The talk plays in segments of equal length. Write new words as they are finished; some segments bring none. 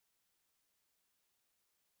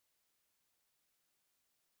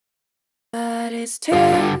But it's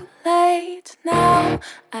too late now.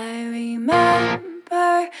 I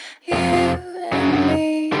remember you and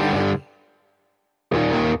me,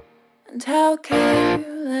 and how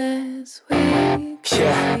careless we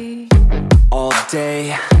could be. All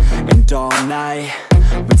day and all night,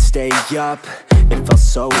 we'd stay up, it felt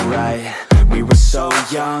so right. We were so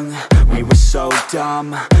young, we were so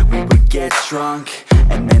dumb. We would get drunk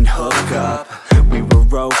and then hook up. We were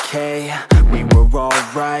okay, we were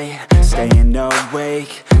alright, staying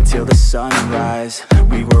awake till the sunrise.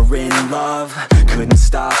 We were in love, couldn't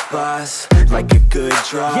stop us. Like a good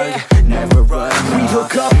drug, never run off. We'd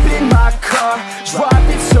hook up in my car,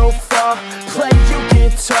 driving so far, play your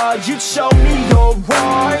guitar, you'd show me your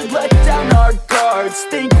art. Let down our guards,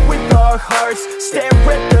 think with our hearts, stare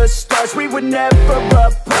at the stars. We were never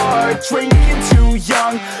apart, drinking too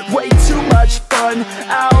young, way too much fun,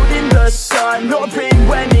 out in the sun, hoping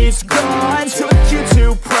when it's gone. Took you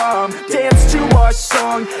to prom, dance to our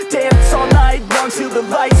song, dance all night long till the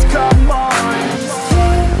lights come on.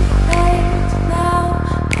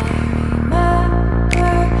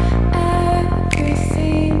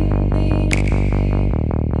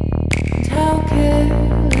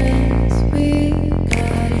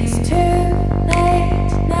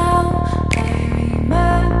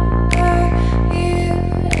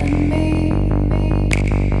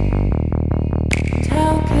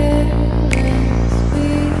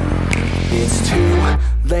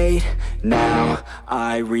 Now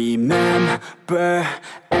I remember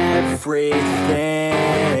everything,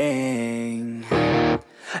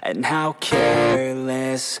 and how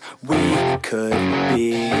careless we could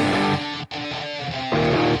be,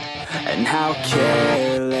 and how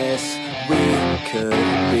careless we could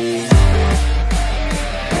be,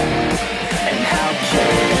 and how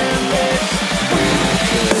careless we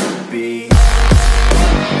could be.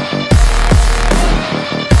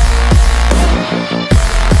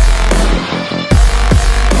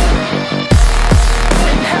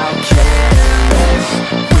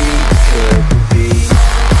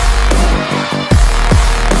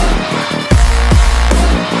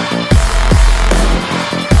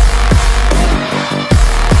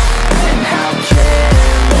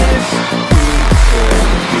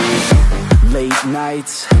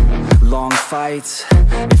 Nights, long fights,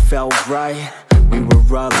 it felt right, we were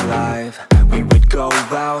alive. We would go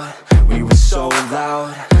out, we were so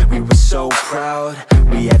loud, we were so proud,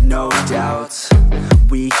 we had no doubts.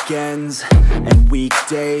 Weekends and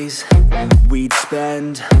weekdays, we'd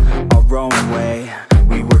spend our own way.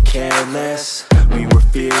 We were careless, we were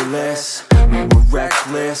fearless, we were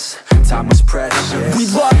reckless, time was precious. We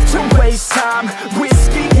loved to waste time,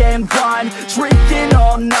 whiskey and wine, drinking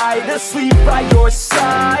all night, asleep by your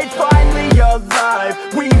side. Finally alive,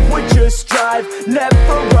 we would just drive, never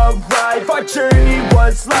arrive. Our journey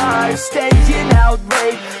was live, staying out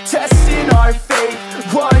late, testing our fate,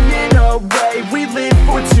 running away. We live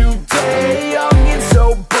for today, young and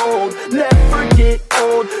so bold, never get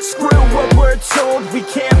old. Screw what we're told, we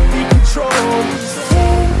can't be controlled.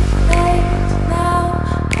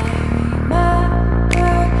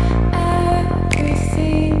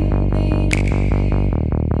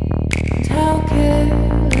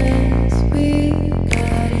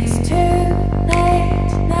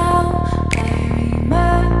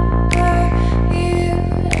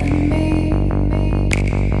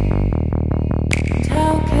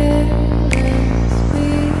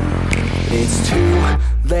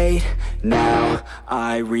 Now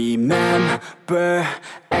I remember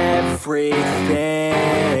everything,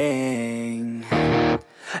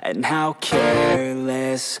 and how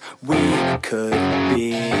careless we could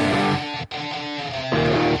be,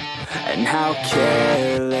 and how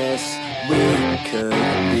careless we could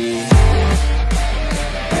be,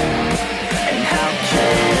 and how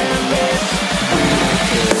careless we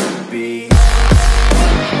could be.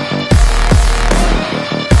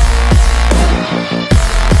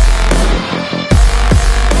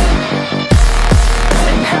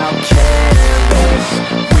 And how careless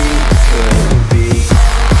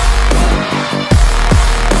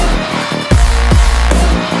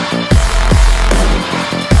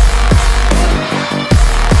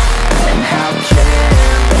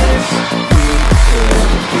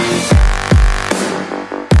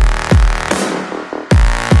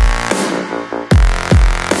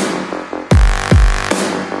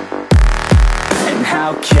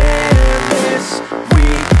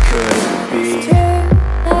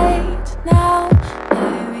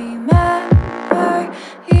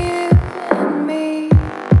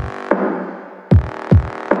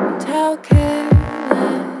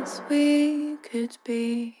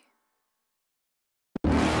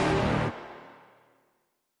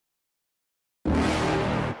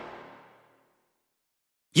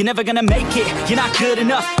You're never gonna make it, you're not good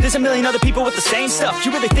enough. There's a million other people with the same stuff.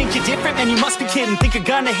 You really think you're different? Man, you must be kidding. Think you're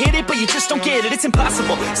gonna hit it, but you just don't get it. It's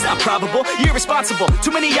impossible, it's not probable, you're irresponsible.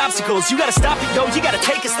 Too many obstacles, you gotta stop it, yo. You gotta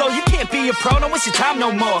take it slow, you can't be a pro. Don't waste your time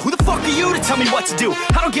no more. Who the fuck are you to tell me what to do?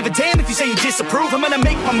 I don't give a damn if you say you disapprove. I'm gonna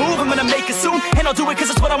make my move, I'm gonna make it soon. And I'll do it cause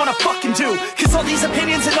it's what I wanna fucking do. Cause all these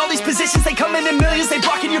opinions and all these positions, they come in millions, they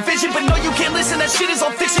blocking your vision. But no, you can't listen, that shit is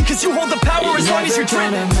all fiction. Cause you hold the power as long as you're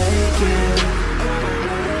dreaming.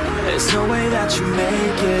 There's no way that you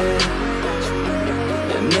make it.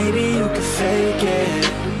 And maybe you could fake it,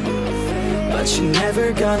 but you're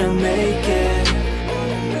never gonna make it.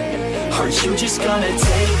 Are you just gonna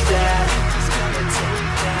take that?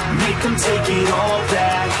 Make them take it all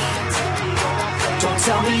back. Don't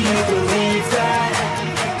tell me you believe that.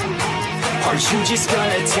 Are you just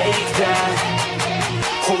gonna take that?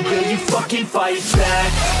 Or will you fucking fight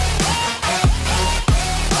back?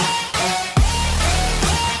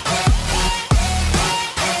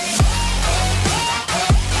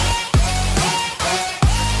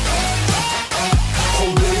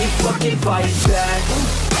 Fight back.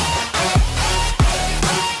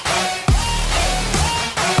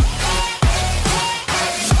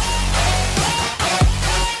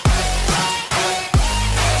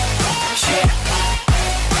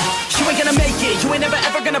 You ain't gonna make it, you ain't never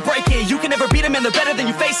ever gonna break it. You can never beat them and they're better than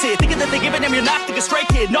you face it. Thinking that they give a damn, you're not, think a straight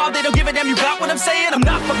kid. No, they don't give a damn, you got what I'm saying? I'm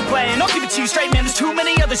not fucking playing, I'll keep it to you straight, man. There's too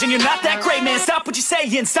many others and you're not that great, man. Stop what you're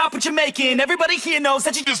saying, stop what you're making. Everybody here knows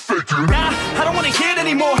that you just faking. Nah, I don't wanna hear it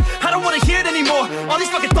anymore, I don't wanna hear it anymore. All these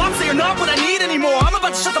fucking thoughts, they are not what I need anymore. I'm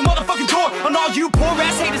about to shut the motherfucking door on all you poor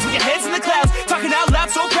ass haters with your heads in the clouds, talking out loud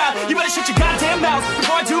so proud. You better shut your goddamn mouth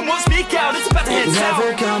before I do more speak out. It's about to head south.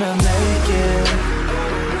 You're never gonna make it.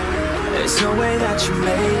 There's no way that you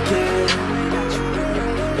make it.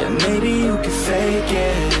 And maybe you could fake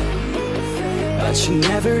it, but you're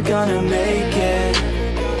never gonna make it.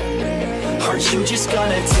 Are you just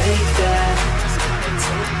gonna take that?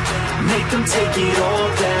 Make them take it all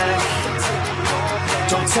back.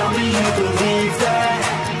 Don't tell me you believe that.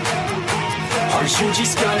 Are you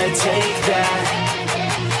just gonna take that?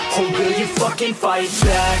 Or will you fucking fight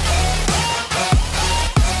back?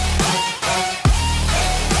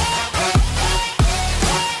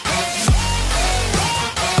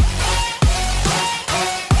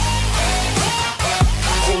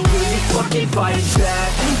 Fight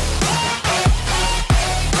back.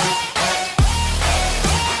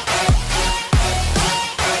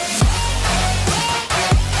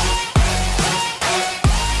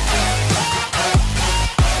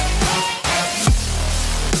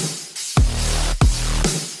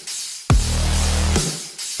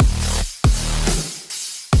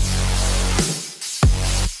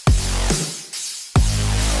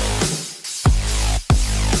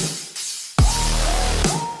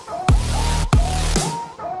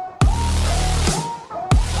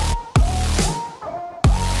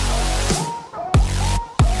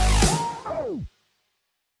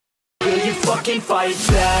 Will you fucking fight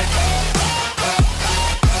back?